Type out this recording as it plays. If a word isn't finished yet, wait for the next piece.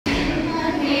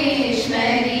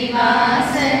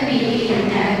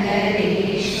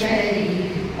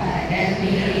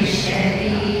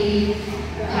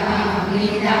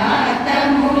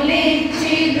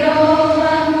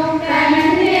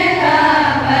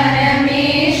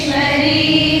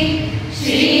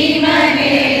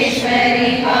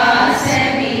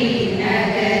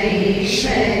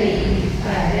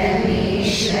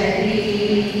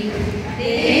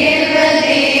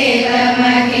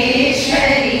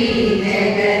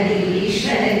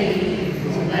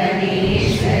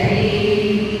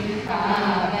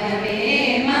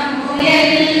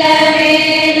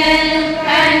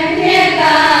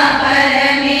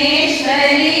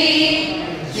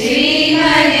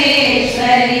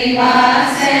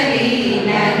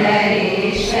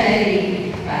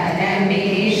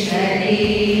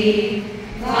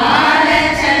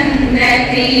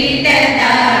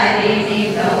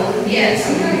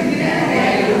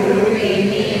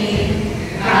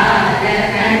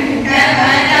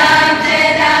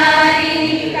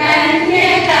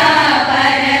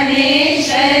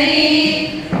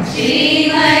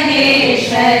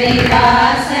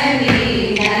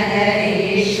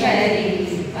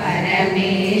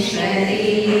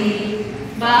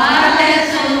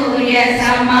बालसूर्य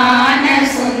समान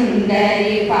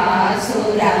सुंदरी पासुरांगतिलासिनी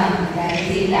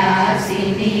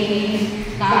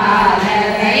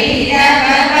कालभैरववती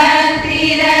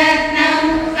रत्नं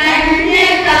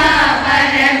कन्यका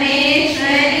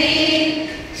परमेश्वरी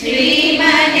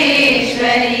श्रीमहेश्वरी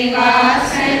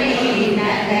वासवी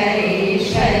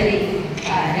नगरेश्वरी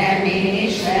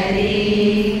परमेश्वरी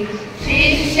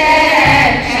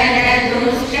शिष्यरक्षण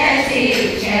दुष्ट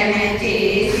शिक्षण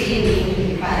చేసిని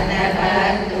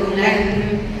పదభక్తులన్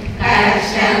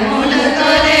కష్టములు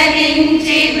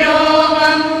తొలగించి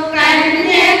బ్రోవము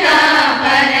కన్యకా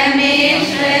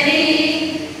పరమేశ్వరి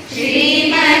శ్రీ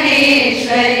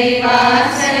మహేశ్వరి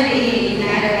వాసవి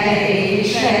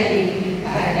నగరేశ్వరి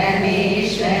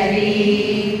పరమేశ్వరి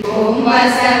ఓం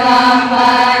వసవాంబా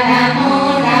నమో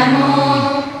నమో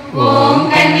ఓం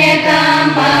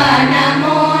కన్యకాంబా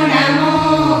నమో నమో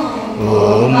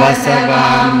ఓం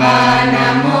వసవాంబా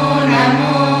నమో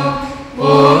నమో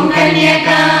ఓం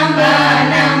కన్యకాంబా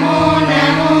నమో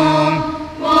నమో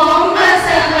ఓం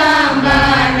వసవాంబా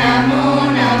నమో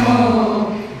నమో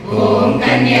ఓం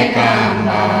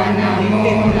కన్యకాంబా నమో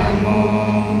నమో.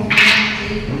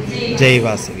 జై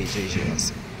వాసవి, జై జై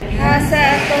వాసవి.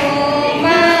 హసతో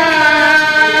మా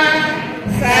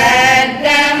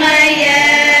సద్గమయ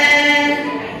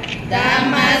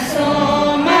తమసో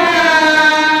మా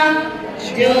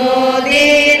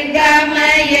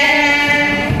జ్యోతిర్గమయ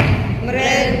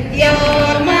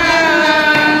మృత్యోర్మా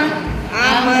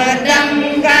అమృతం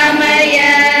గమయ.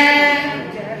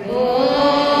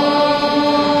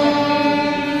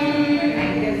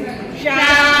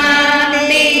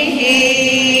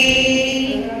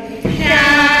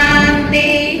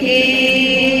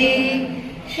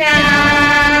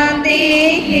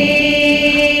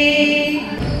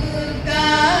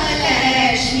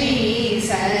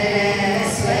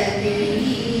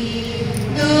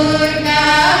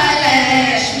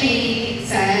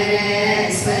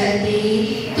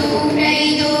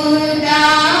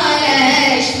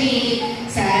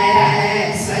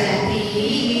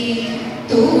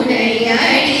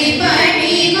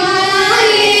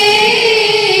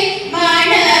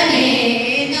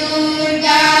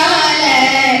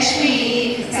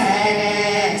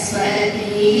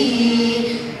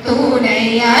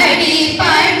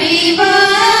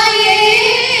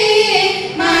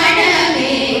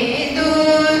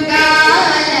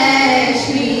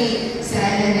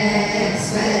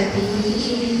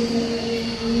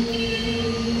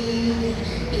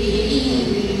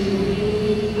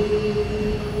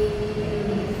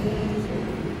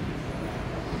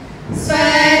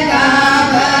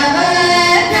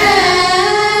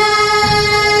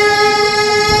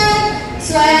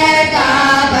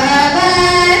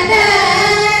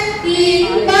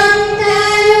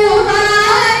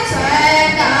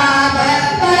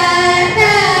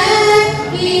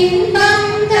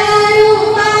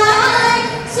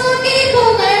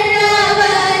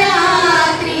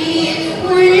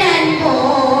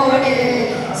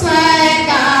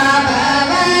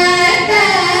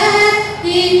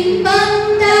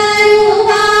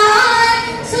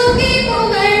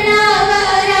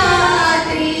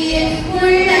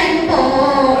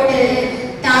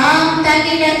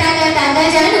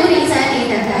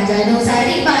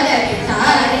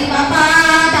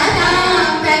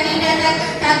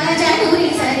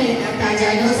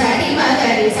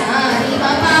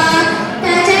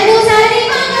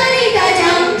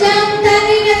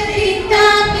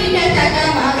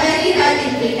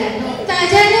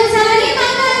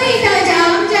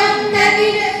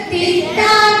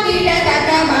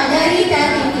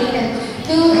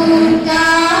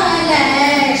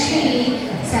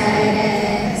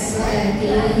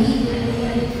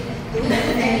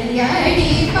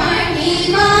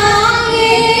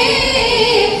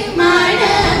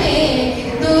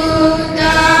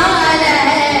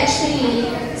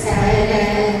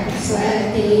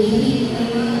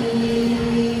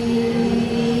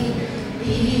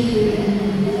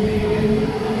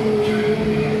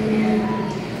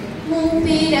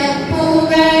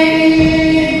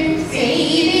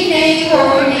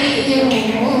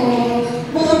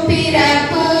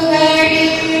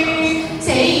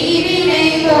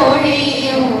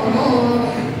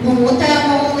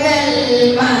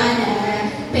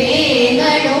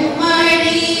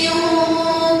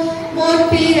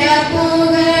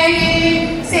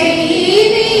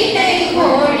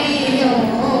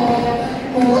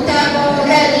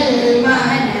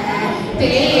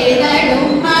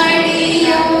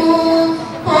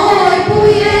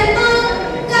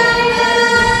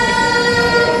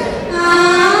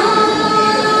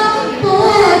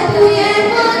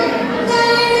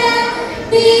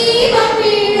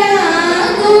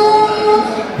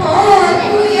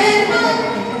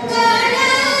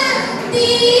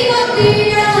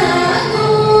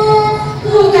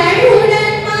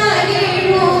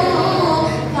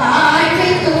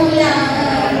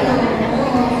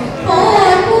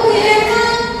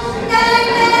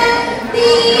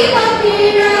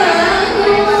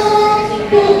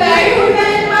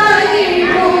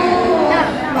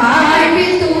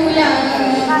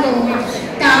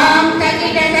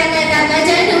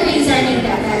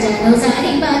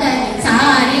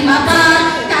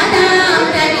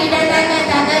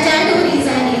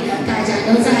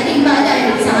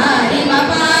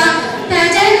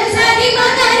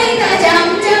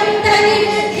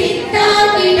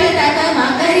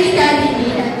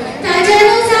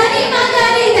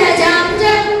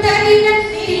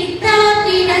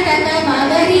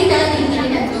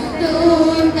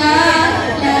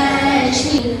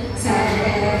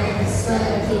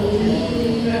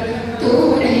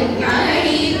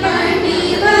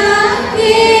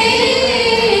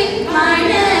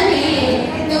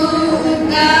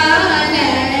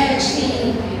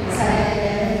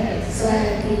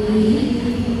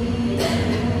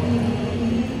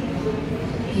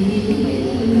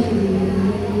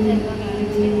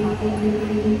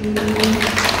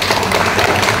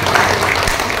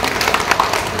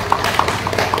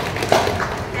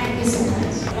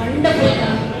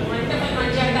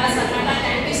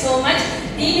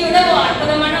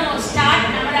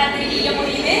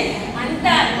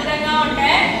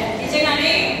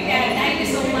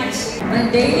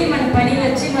 డైలీ మన పని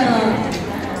వచ్చి మనం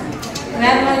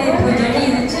వేపవారి పూజ ఇది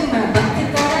వచ్చి మన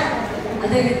భక్తితో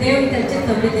అదే దేవుడికి తెచ్చి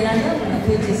 9 దినాలు మనం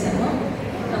పూజ చేసాము.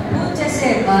 పూజ చేసే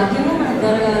భాగ్యము మనం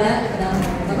దొరకాల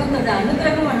భగవంతుడు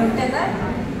అనుగ్రహం మనం ఉంటుందా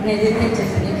నేను ఎదురు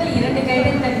చేశాను. ఇంకా 2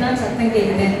 గైడెన్ పెట్టినా సత్తంగా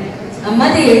ఇదే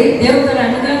అమ్మది దేవుడు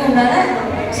అనుగ్రహం ఉండాలా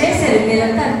చేశారు.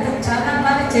 మీరంతా అంత చాలా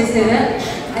బాగా చేశారు.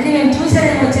 అది మేము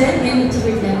చూసేదేమో వచ్చేది మేము ఇచ్చి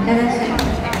పెట్టాము కదా.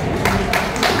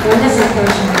 చాలా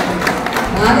సంతోషం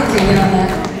బాగా చేయాలా.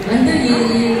 అందులో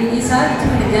ఈసారి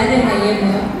ఇచ్చిన గాదెం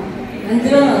అయ్యేమో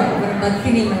అందులో మన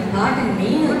భక్తిని మన పాటని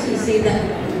మెయిన్ వచ్చి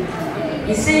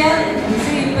ఇసయ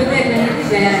ఇప్పదే అనేది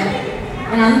వేరే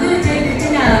మన అందరూ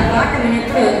చేయించిన పాట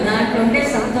వినప్పుడు నాకు ఉండే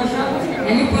సంతోషం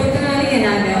అన్ని పొడుతున్నది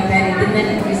నాకు వేరే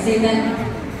ఇసేదా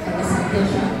ఒక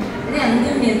సంతోషం. అది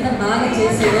అందరూ మీరు ఎంత బాగా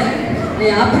చేసేదా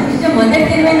అప్పటి నుంచి మొదటి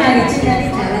దినమే నాకు ఇచ్చిందని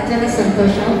చాలా చాలా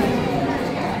సంతోషం.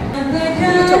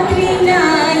 నవరాత్రి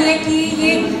నాయకి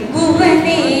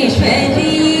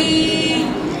భువనేశ్వరి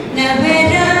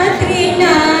నవరాత్రి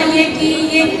నాయకి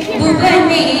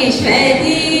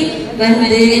భువనేశ్వరి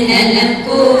వందనలం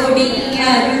కోడి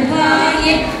అరువాయ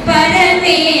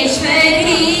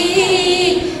పరమేశ్వరి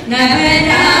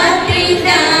నవరాత్రి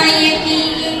నాయకి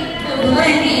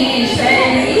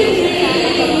భువనేశ్వరి.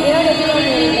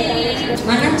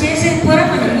 మనం చేసే పూర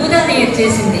మన మూదాదేవి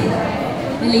చేసింది.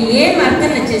 మళ్ళీ ఏం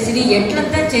అర్థం చేసిరి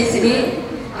ఎట్లంతా చేసిరి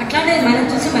అట్లానే మనం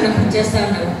చూసి మనం పూజ చేస్తూ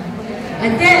ఉన్నాం.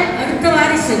 అయితే அடுத்த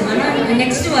వారిసు మనం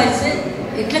నెక్స్ట్ వారిసు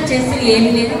ఎట్లా చేస్తారు ఏమి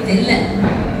లేదు తెలియదు.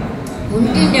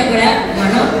 ఉంటుంటే కూడా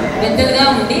మనం పెద్దలుగా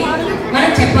ఉండి మనం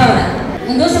చెప్పాలి.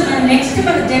 అందుకోసం మనం నెక్స్ట్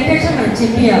మన జనరేషన్ మనం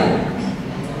చెప్పేయాలి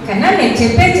కన్నా నేను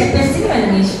చెప్పేస్తే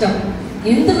మన ఇష్టం.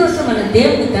 ఎందుకోసం మన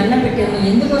దేవుడికి దండం పెట్టాము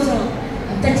ఎందుకోసం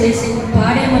అంతా చేసి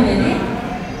పాడేమనేది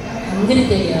అందరికీ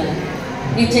తెలియాలి.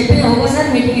 నేను చెప్పిన ఒక్కోసారి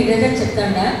మీటింగ్ ఇదే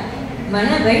చెప్తాడా మన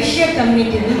వైశ్య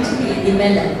కమ్యూనిటీ నుంచి ఇది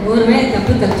మేళ ఊరి మీద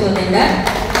తప్పు తక్కువదండ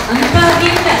అంతా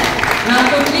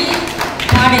నాకు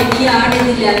పాడేది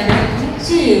ఆడేది లేదంటే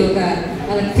మంచి ఒక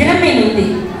వాళ్ళ తిరమైన ఉంది.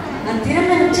 ఆ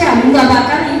తిరమైన నుంచి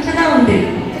బాగా ఇంట్లోగా ఉంది.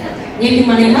 నేటి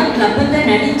మన ఏమో క్లబ్తో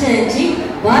నటించి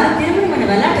వాళ్ళ తిరమని మనం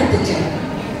వెళ్ళాటొచ్చాము.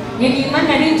 నేటి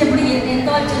ఏమన్నా నటించినప్పుడు ఎంత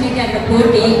వచ్చింది అక్కడ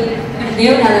పోటీ ఇక్కడ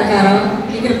దేవుడి అలంకారం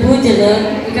ఇక్కడ పూజలు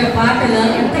ఇక్కడ పాటలు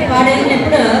ఎంత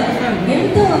పాడేసినప్పుడు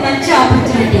ఎంతో మంచి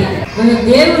ఆపర్చునిటీ. మన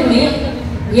దేవుడిని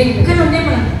ఎక్కడుండే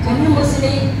మనం కన్ను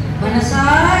మూసుని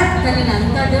మనసారా తల్లిని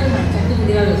అంతా దేవుడు మన కట్టు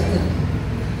దిగాలు వస్తుంది.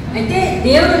 అయితే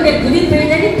దేవుడు ఉండే గుడి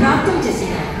పోయిందని ప్రార్థన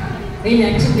చేసిన నేను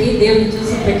నచ్చింది దేవుడిని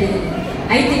చూసి పెట్టేది.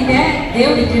 అయితే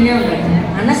దేవుడు ఇక్కడనే ఉన్నాడు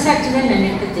మనస్సాక్షిగా నన్ను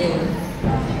ఎంత దేవుడు.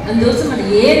 అందుకోసం మనం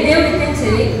ఏ దేవుడికి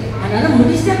తెలిసి మన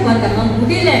ముడిస్తే పోతామా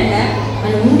ముడిలేక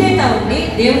మనం ఉండేదా ఉండి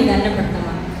దేవుని దండం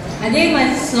పెడతామా. అదే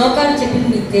మంచి శ్లోకాలు చెప్పింది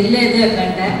మీకు తెలియదు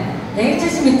అట్లంట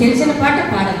దయచేసి మీకు తెలిసిన పాట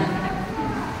పాడాలి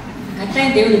అట్లా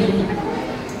దేవుడు ఉన్నాడు.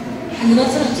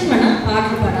 అందుకోసం వచ్చి మనం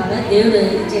పాటలు పాడాలా దేవుడు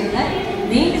చేయాలా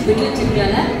నేను బిడ్డలు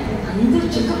చెప్పాలా అందరూ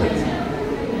చుక్క పెట్టాలి.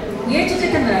 ఏ చుక్క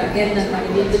కేంద్రం కానీ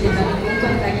విద్యుత్ కానీ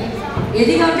ఇంకొక కానీ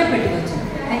ఏది కావాలంటే పెట్టుకోవచ్చు.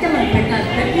 అయితే మనం పెట్టాలి.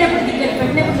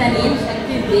 పెట్టినప్పుడు దాన్ని ఏం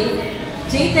శక్తి ఉంది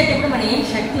చేయి తట్టేప్పుడు మన ఏం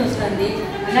శక్తి వస్తుంది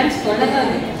అలాంటి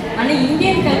కొల్లగాదు. మన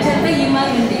ఇండియన్ కల్చర్లో ఈ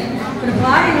మాదిరి ఉంది. ఇప్పుడు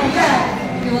పాడినాక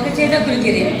ఒక చేత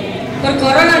కులికిరి ఇప్పుడు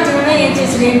కరోనా వచ్చినా ఏం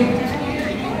చేసిరి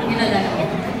ఇలా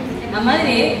ఆ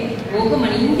మాదిరి ఒక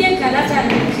మన ఇండియన్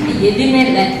కళాచారం వచ్చింది ఎదిమే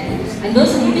లేదు.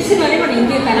 అందుకోసం ముడిసి మరి మన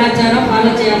ఇండియన్ కళాచారం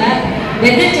ఫాలో చేయాలా.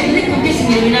 పెద్ద చెప్పింది కుట్టిసి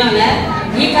మీరు వినాలా.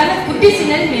 ఈ కాలం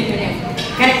కుట్టిసినది మేము వినాము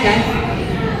కరెక్టా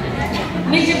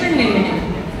మీరు చెప్పింది మేము వినాము.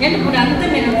 అంటే ఇప్పుడు అంతా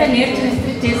మీరంతా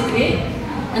నేర్చుకుని చేస్తే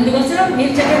అందుకోసం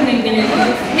మీరు చెప్పండి మేము వినాము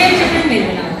నేను చెప్పండి మీరు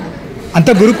వినాలి. అంత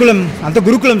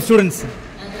గురుకులం స్టూడెంట్స్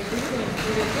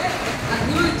ఆ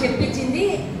గురువు చెప్పించేది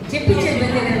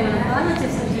వెళ్ళే కదా మనం ఫాలో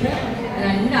చేస్తాం చూడ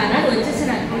అన్నాడు వచ్చేసి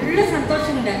నాకు ఫుల్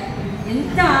సంతోషంగా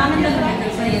ఎంత ఆనందంగా ఉంది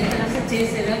తెలుసా, ఎంత రసం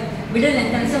చేశారో బిడ్డలు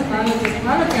ఎంత రసం ఫాలో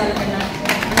చేయాలి కదా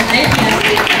మన లైఫ్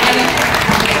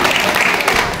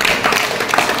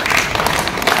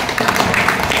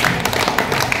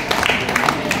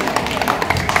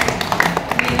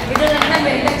బిడ్డలంతా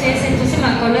మీరు ఇలా చేసేది చూసి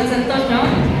మాకు చాలా సంతోషం.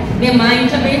 మేము మా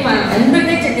ఇంట్లో పోయి మా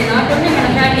అందరికీ చెప్తే నాట్ ఓన్లీ మన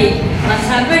ఫ్యామిలీ, మా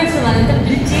సర్వెంట్స్ వాళ్ళంతా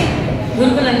పిలిచి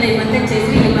గురుకులంతా ఈ మధ్య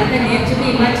చేసి ఈ మధ్య నేర్చుకుని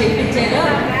ఈ మధ్య చెప్పించారు.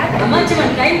 అమ్మాచి మన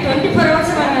టైం 24 hours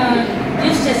మనం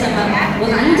యూజ్ చేస్తాం. ఒక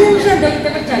 5 నిమిషాలు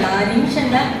దొరికితే చాలా 6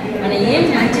 నిమిషంగా మనం ఏం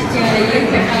మంచి చేయాలి, ఏం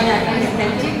పెట్టాలి అక్కడ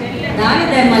తెలిసి దాని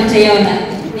ధర్మాలు చేయాలి.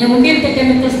 మేము ఉండి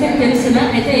పెట్టేందుకు వస్తే తెలుసునా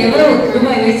అయితే ఎవరో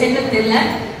రూపాయి వేసేటో తెలియ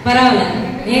పర్వాలే.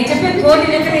 నేను చెప్పే 1 కోటి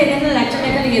లెక్కలు ఏదైనా 1 లక్ష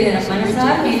లెక్కలు ఏదైనా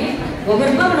మనసారి 1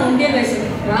 రూపాయి మనం ఉండే వేసాం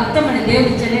ప్రాప్తం మన దేవుడు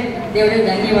ఇచ్చలే దేవుడికి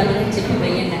ధన్యవాదాలు చెప్పి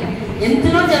పోయింది.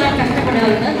 ఎంతలో చాలా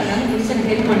కష్టపడేవాళ్ళ మనం కూర్చొని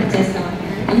వెళ్ళి మనం చేస్తాం.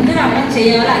 అందరూ అమ్మ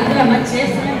చేయాలి, అందరూ అమ్మ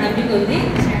చేస్తామని నమ్మిక ఉంది.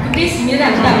 ప్లీజ్ మీరు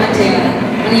అందరూ అమ్మ చేయాలి.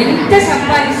 మనం ఎంత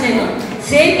సంపాదిస్తామో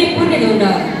సేమ్ నిప్పు ఇది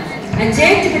ఉండాలి. అది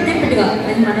చేయించి పెట్టిగా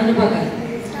అది మన అనుభవం,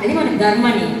 అది మన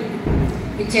ధర్మాన్ని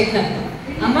ఇచ్చేట్లా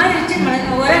అమ్మాయి ఇచ్చి మనకు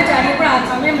ఎవరైనా చదివినప్పుడు ఆ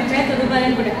సమయం మన చేత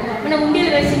రూపాయలు మనం ఉండేలు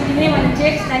వేసి తినే మనం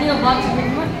చేసి తని ఒక బాక్స్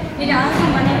పెట్టినా మీరు ఆశ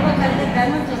మన కలిసి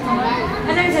ధర్మం చేస్తామా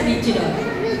అదని అది ఇచ్చిడు.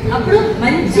 అప్పుడు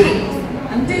మంచి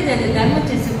అంతే ధర్మం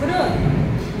చేసేప్పుడు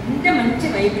ఇంత మంచి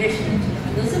వైబ్రేషన్ వచ్చింది.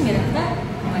 అందుకోసం మీరంతా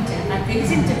మంచిగా నాకు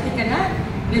తెలిసిన చెప్తే కన్నా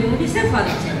మీరు ముగిస్తే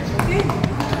ఫాలో చేయండి. ఓకే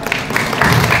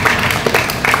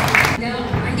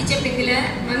అంటే చెప్పిందిలా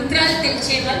మంత్రాలు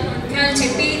తెలిసే వాళ్ళు మంత్రాలు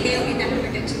చెప్పి దేవుని దండ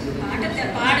పెట్టచ్చు.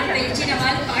 పాట తెలిసిన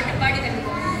వాళ్ళు పాట పాడి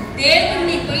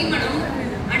దేవుణ్ణి పోయి మనం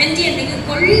అడంచేందుకు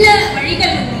కొళ్ళ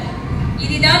వழிகள் ఉంది.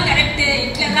 ఇదిదా కరెక్ట్,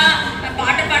 ఇట్లా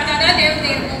పాట పాడతాదా దేవుడు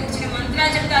దగ్గరకు వచ్చిన,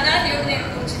 మంత్రాలు చెప్తాదా దేవుడు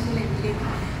దగ్గరకు వచ్చింది లేదు.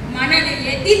 మన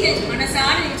ఎత్తి తెచ్చి మన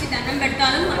సారి నుంచి దండం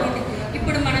పెడతాను అనేది.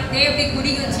 ఇప్పుడు మనం దేవుడి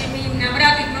గుడికి వచ్చేమి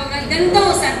నవరాత్రి ప్రోగ్రాం ఇదంతా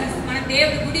ఓ సర్వీస్. మన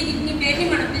దేవుడి గుడికి ఇన్ని పేరుని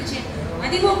మనం పిలిచాం,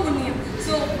 అది ఓ పుణ్యం.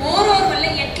 సో ఓరోరు వల్ల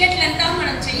ఎట్లెట్లంతా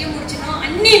మనం చెయ్యముడిచినో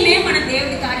అన్నీ మన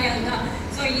దేవుడి కార్యాలుగా.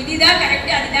 సో ఇదిదా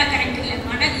కరెక్ట్ అదిదా కరెక్ట్ లేదు.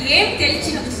 మనకి ఏం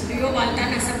తెలిసిన అయ్యో వాళ్ళ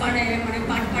నష్టపడే మనకు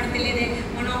పాట పడతలేదే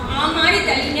మనం ఆ మారి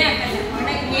తల్లినే అక్కడ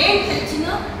మనకి ఏం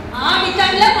తెలిసినో ఆ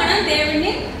విధంగా మనం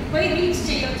దేవుడిని పోయి రీచ్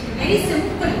చేయవచ్చు. Very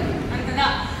simple అంతదా.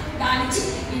 దానికి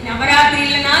ఈ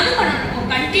నవరాత్రిల నాడు మనం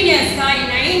కంటిన్యూస్గా ఈ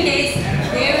 9 days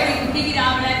దేవుడి గుడికి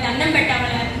రావాలి, దండం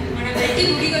పెట్టాలి. మనం ప్రతి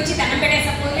గుడికి వచ్చి దండం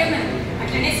పెట్టేసపోయే మనం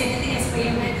అట్లనే సెట్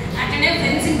తినేసిపోయాము, అట్లనే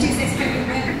ఫ్రెండ్స్ని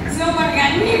చూసేసిపోయాము. సో మనకి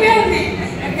అన్నీమే ఉంది.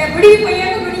 గుడికి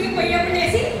పోయాము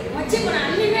అనేసి వచ్చి మనం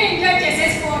అన్నీమే ఎంజాయ్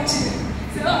చేసేసుకోవచ్చు.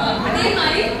 సో అదే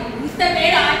మరి ఇంత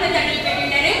పేరు ఆటదండలు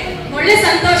పెట్టిండే ఒళ్ళే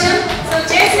సంతోషం. సో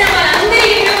చేసిన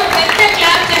వాళ్ళందరికీ పెద్ద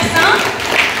క్లాప్ చేస్తాం.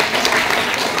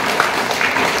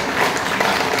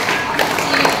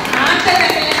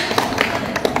 ఆటదండలు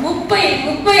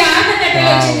 30 ఆటదండలు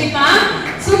వచ్చింది పా.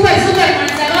 Super super. మన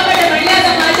సభాపడ మహిళా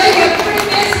సమాజం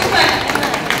ఎప్పుడైతే సూపర్.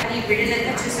 ఈ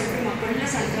బిడ్డలంతా చూసినప్పుడు మా ఒళ్ళో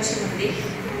సంతోషం ఉంది.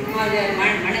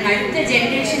 మన அடுத்த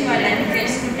జనరేషన్ వాళ్ళని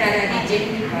తెలుసుకుంటారు. అది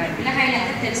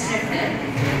పిల్లహాయిలంతా తెలిసినట్టు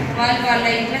వాళ్ళ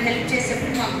ఇంట్లో హెల్ప్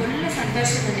చేసేప్పుడు మాకు ఒళ్ళ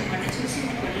సంతోషం ఉంది. మన చూసి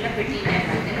ఒళ్ళ పెట్టిన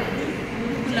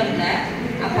గురుకులంగా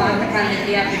ఆ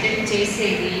పాతకాలది ఆ బిడ్డలు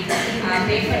చేసేది, ఆ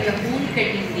పేపర్లో పూలు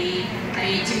పెట్టింది, ఆ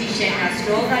ఎగ్జిబిషన్, ఆ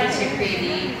శ్లోకాలు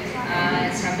చెప్పేది,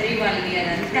 శబరి వాళ్ళది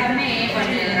అదంతా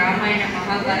వాళ్ళు రామాయణ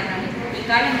మహాభారతం ఈ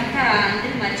కాలం అంతా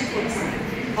అందరూ మర్చిపోతుంది.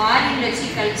 ఫారిన్లో వచ్చి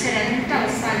కల్చర్ అంతా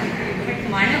వస్తుంది. బట్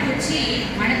మనకు వచ్చి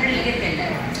మన పిల్లలకే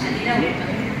తెలియదు, అదిలా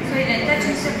ఉంటుంది. సో ఇదంతా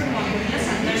చూసినప్పుడు మాకు ఒళ్ళ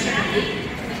సంతోషం ఉంది.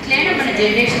 ఇట్లైనా మన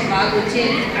జనరేషన్ బాగా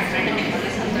వచ్చేది అట్లంటే మేము వల్ల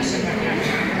సంతోషపడ్డాను.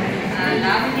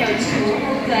 లావణ్య వచ్చి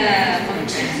ఒక్కొక్క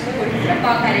ఫంక్షన్స్ ఒళ్ళ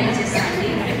బాగా అరేంజ్ చేస్తాను.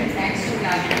 Thanks to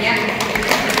Lavanya.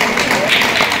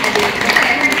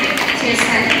 అది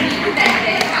చేస్తాను. మీకు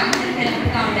దానికి అందరూ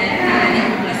హెల్ప్గా ఉండాలి. అది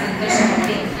ఒళ్ళ సంతోషం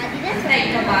ఉంది. అంతా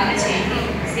ఇంకా బాగా చేయండి.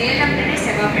 సేల్ అంటేనే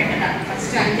శవాపేట.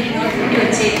 ఫస్ట్ అందరి నోటి నుండి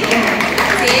వచ్చేది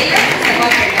సేల్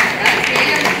శవాపేట.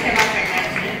 సేల్ అంటే శవాపేట.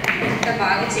 ఇంత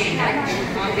బాగా చేయండి.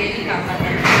 మా పేరుని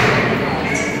కాపాడాలి.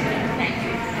 Thank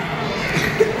you.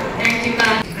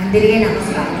 అందరికీ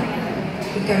నమస్కారం.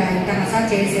 ఇక్కడ ఇంత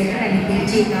మసాజ్ చేసేది నన్ను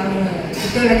పిలిచి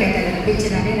చిత్తూరులకైతే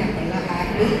కనిపించిందని నాకు చాలా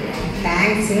హ్యాపీ.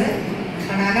 థ్యాంక్స్.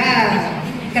 అలాగా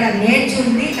ఇక్కడ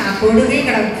నేర్చుంది నా కొడుకు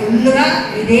ఇక్కడ ఫుల్గా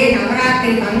ఇదే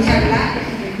నవరాత్రి ఫంక్షన్లా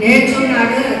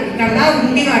నేర్చుకున్నాడు. ఇక్కడ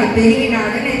ఉంది వాడు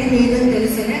పెరిగినాడు అనేది మీకు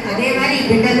తెలుసు. అదే మరి ఈ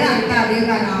బిడ్డలు అంతా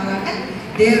అదేగా రావాలంటే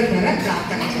దేవుడి ద్వారా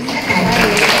ప్రార్థన చేస్తాను.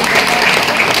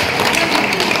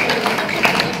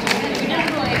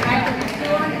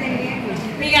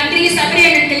 మీకు అందరికీ సబరి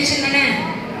అని తెలిసిందనే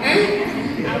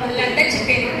వాళ్ళంతా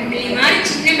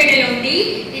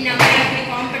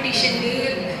కాంపిటీషన్లు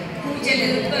పూజలు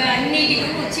అన్నిటికీ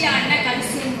వచ్చి అన్న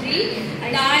కలిసి ఉండి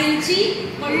దాని నుంచి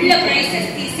ఒళ్ళ ప్రైజెస్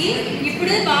తీసి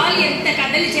ఇప్పుడు వాళ్ళు ఎంత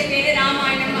కథలు చెప్పారు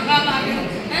రామాయణం మహాభారతం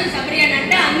సబరియాన్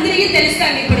అంటే అందరికీ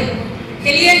తెలుస్తాను ఇప్పుడు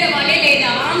తెలియట వాళ్ళే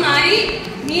లేదా మరి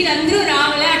మీరందరూ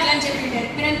రావాలా అట్లా అని చెప్పింటారు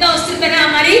మీరంతా వస్తుంటారా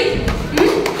మరి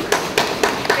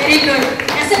వెరీ గుడ్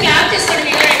అసలు క్లాప్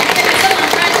చేసుకోండి మీరు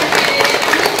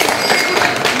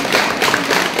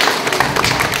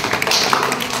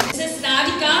Mrs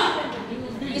Radhika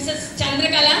Mrs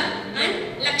Chandrakala and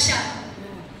లక్ష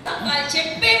వాళ్ళు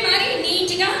చెప్పే మరి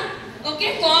నీట్గా ఓకే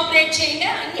కోఆపరేట్ చేయండి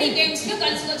అన్ని గేమ్స్లో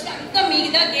కలుసుకోవచ్చు అంతా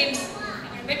మిగతా గేమ్స్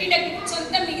పెట్టిన గిఫ్ట్స్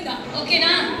అంతా మిగతా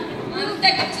ఓకేనా అంతా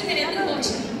గిఫ్ట్స్ మీరు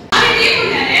ఎత్తుకోవచ్చు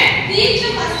దీంట్లో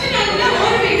ఫస్ట్ రౌండ్ లో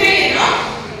ఓవర్ విన్ అయ్యారు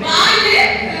వాళ్ళు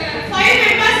 5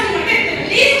 మెంబర్స్ ఉంటే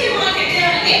లీస్ట్ మార్క్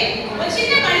ఎక్కడానికి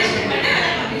వచ్చిన పనిష్మెంట్ అంటే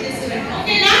అలా పంపించేస్తారు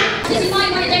ఓకేనా సినిమా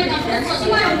ఇంపార్టెంట్ కాన్ఫరెన్స్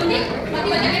సినిమా ఉంటుంది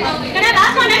ఇక్కడ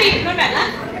రాసుకోండి నోట్ అలా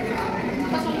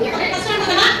ఫస్ట్ రౌండ్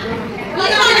కదా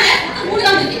మూడు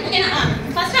ఉంది ఓకేనా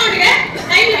ఫస్ట్ రౌండ్ ಗೆ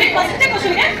ಟೈಮ್ ಲಿಮಿಟ್ ಫಸ್ಟ್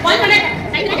ಕ್ವೆಶ್ಚನ್ ಗೆ 1 ಮಿನಿಟ್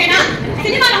ಟೈಮ್ ಓಕೆನಾ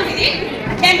ಸಿನಿಮಾ ರೌಂಡ್ ಇದೆ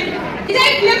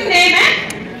Vijay films name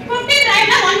 15 time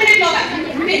 1 minute ಹೋಗ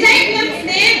विजय फिल्म्स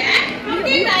नेम है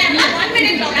 15 टाइम ना 1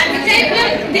 मिनट होगा विजय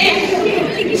फिल्म्स नेम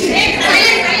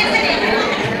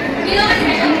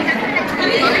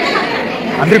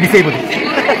अंदर बिजी అయిపోతుంది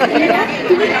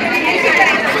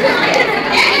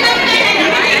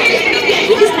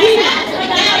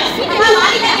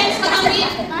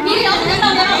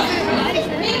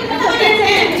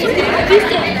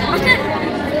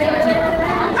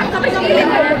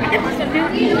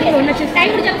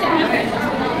टाइम जब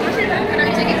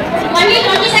Only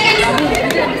 20 seconds.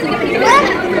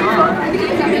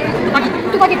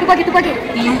 Tu pakai.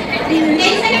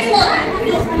 10 seconds more.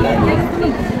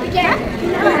 Yeah.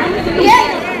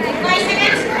 5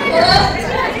 seconds. 4,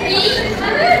 3,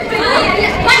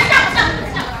 2, 1. Stop.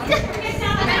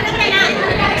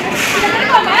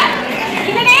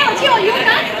 ಇದನ್ನೇ వచ్చి you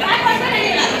turn back person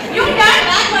you turn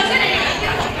back person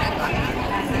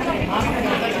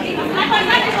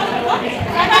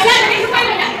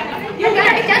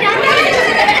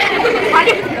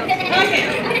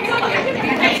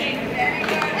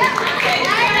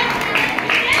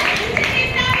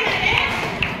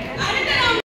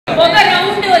ఒక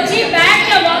రౌండ్ వచ్చి బ్యాక్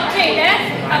లో వాక్ చేయండి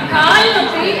ఆ కాల్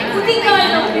నొప్పి కుడి కాల్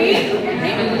నొప్పి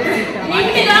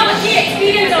నీట్గా వచ్చి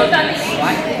ఎక్స్పీరియన్స్ అవుతుంది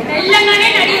మెల్లగానే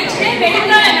నడిస్తే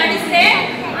వెనుకాల నడిస్తే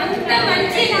అంత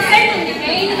మంచి రిజల్ట్ ఉంది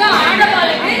మెయిన్ గా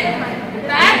ఆడవాళ్ళకి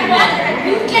బ్యాక్ వాక్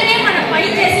ఇంట్లోనే మనం పని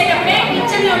చేసేటప్పుడే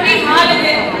కిచెన్ లోని హాల్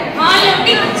లోని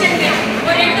కిచెన్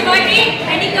రెండు వాటి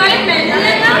వెనుకాల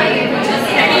మెల్లగా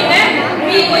చూసి నడితే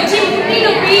మీకు వచ్చి ముట్టి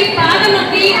నొప్పి పాద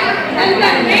నొప్పి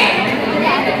అంతే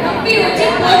నొప్పి వచ్చి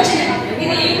పోర్చున్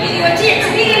ఇది వచ్చి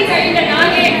ఎక్స్పీరియన్స్ అయ్యింది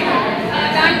నాకే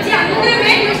దానికి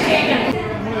అందరమే యూజ్ చేయండి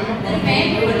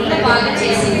బాగా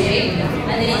చేసింది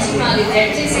అది నుంచి మాకు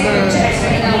జడ్జ్ చేసి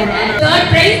థర్డ్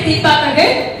ప్రైజ్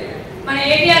దీపాకర్ మన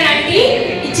ఏటీఆర్ ఆంటీ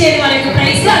ఇచ్చేది వాళ్ళకి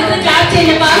ప్రైజ్ అందరూ క్లాప్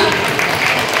చేయమ్మా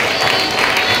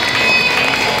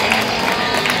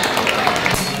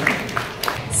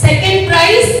సెకండ్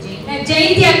ప్రైజ్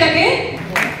జయంతి అక్కకి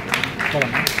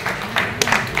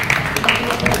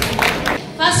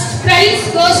first prize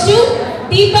goes to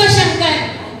Deepa Shankar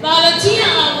వాళ్ళు వచ్చి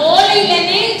ఆ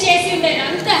ఓలైలనే చేసి ఉండేది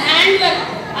అంత హ్యాండ్ వర్క్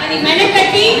అది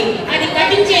మెనకట్టి అది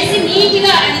కటింగ్ చేసి నీట్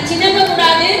గా అది చిన్నగా కూడా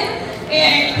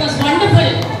ఇట్ వాస్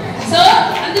వండర్ఫుల్ సో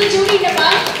అందరూ చూడండిపా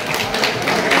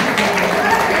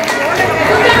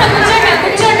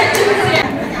కూర్చోండి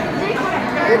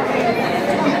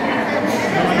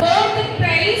fourth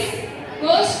prize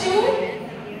goes to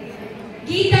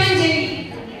Gitanjali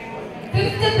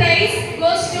fifth prize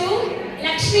goes to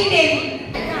Lakshmidevi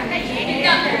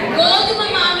గోధుమ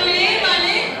మామూలే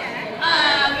వాళ్ళే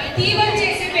తీవర్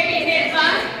చేసి పెట్టిండేపా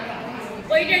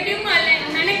పోయినట్టు వాళ్ళే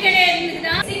మనకడే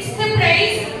ఎందుకుదా sixth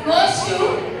prize goes to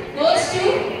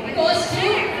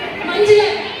Manjula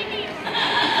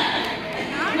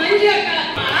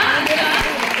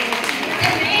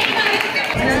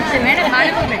madam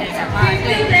మాడకో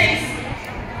praise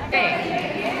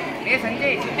ఏ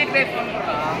సంజయ్ చిట్టి place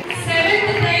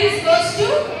seventh prize goes to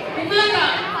విమాకా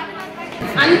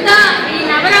అంతా ఈ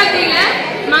నవరాత్రిల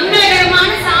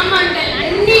మంగళకరమైన సామాన్లు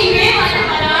అన్ని వాళ్ళ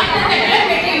ఆట దగ్గర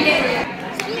పెట్టిండే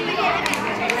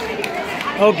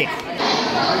ఓకే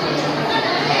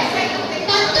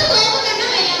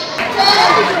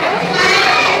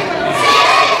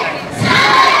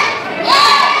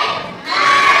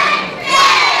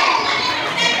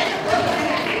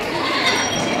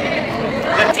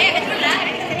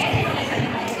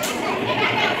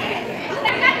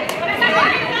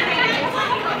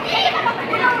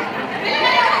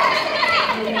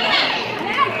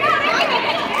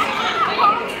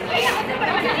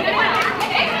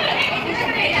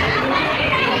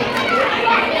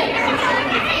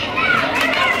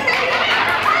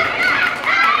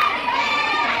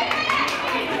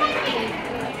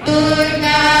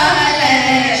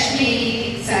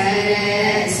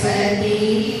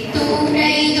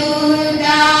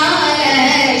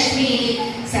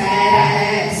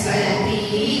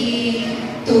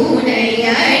తూడై